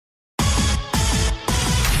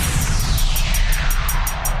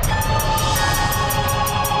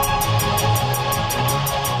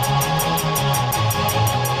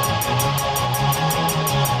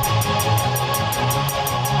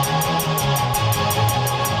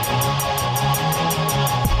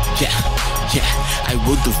Yeah, I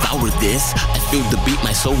will devour this. I feel the beat,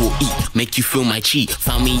 my soul will eat. Make you feel my chi.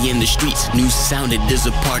 Found me in the streets. Newsound, it is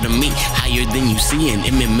a part of me. Higher than you see, and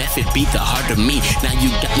MMF, it beat the heart of me. Now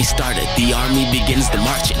you got me started. The army begins the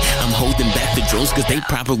marching. I'm holding back the drones, cause they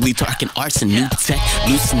probably talking arts and new tech.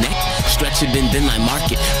 Loose neck, stretch it and then I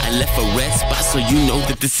mark it. I left a red spot so you know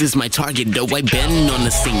that this is my target. Though I been on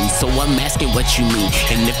the scene, so I'm asking what you mean.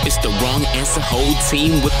 And if it's the wrong answer, whole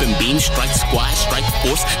team whipping beam, strike squad, strike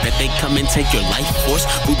force. That they come and take your life force.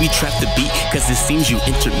 Booby trap the beat, cause it seems you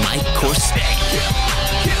entered my course.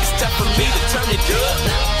 It's time for me to turn it up.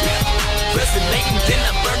 Resonating, then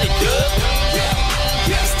I burn it up.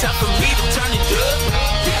 It's time for me to turn it up.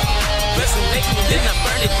 Resonating, then I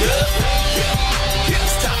burn it up.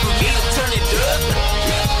 It's time for me to turn it up.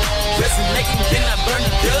 Resonating, then I burn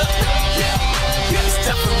it up. It's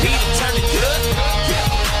time for me to turn it up.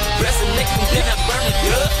 Resonating, then I burn it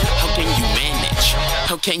up. How can you manage?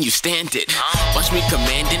 How can you stand it? Watch me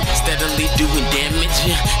commanding, steadily doing damage.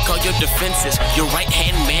 Call your defenses, your right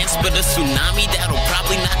hand man. Spit a tsunami that'll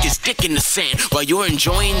probably knock your stick in the sand. While you're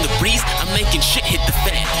enjoying the breeze, I'm making shit hit the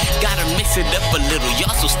fan. Gotta mix it up a little,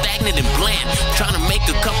 y'all so stagnant and bland. Trying to make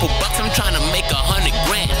a couple bucks, I'm trying to make 100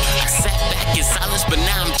 grand. I sat back in silence, but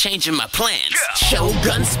now I'm changing my plans.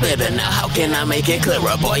 Shogun spitter, now how can I make it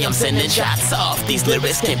clearer? Boy, I'm sending shots off. These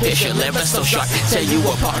lyrics can't pitch your liver so sharp. Tear you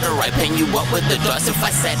apart or I paint you up with the darts. If I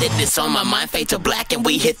said it, it's on my mind. Fade to black and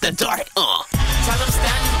we hit the dart. Tell them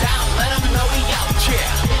stand down, let them know we out. Yeah.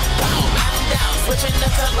 Boom, man down, switching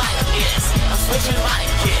it to like this. I'm switching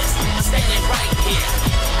like this. I'm standing right here.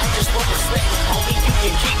 I just want respect, homie, you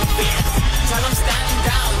can keep it fair. Tell them stand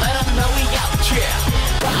down, let them know we out.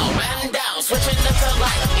 Yeah. Boom, man down, switching it to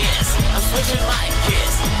like this. I'm switching like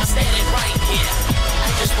this. I'm standing right here. I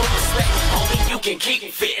just want respect, homie, you can keep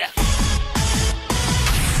it fair.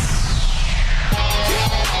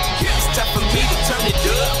 It's time for me to turn it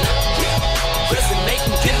up.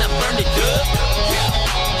 Resonating, then I burn it up.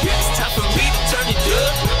 It's time for me to turn it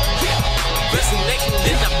up. Resonating,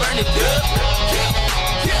 then I burn it up.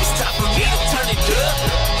 It's time for me to turn it up.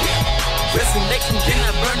 Resonating, then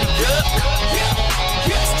I burn it up.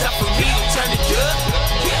 It's time for me to turn it up.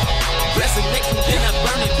 Resonating, then I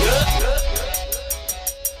burn it up.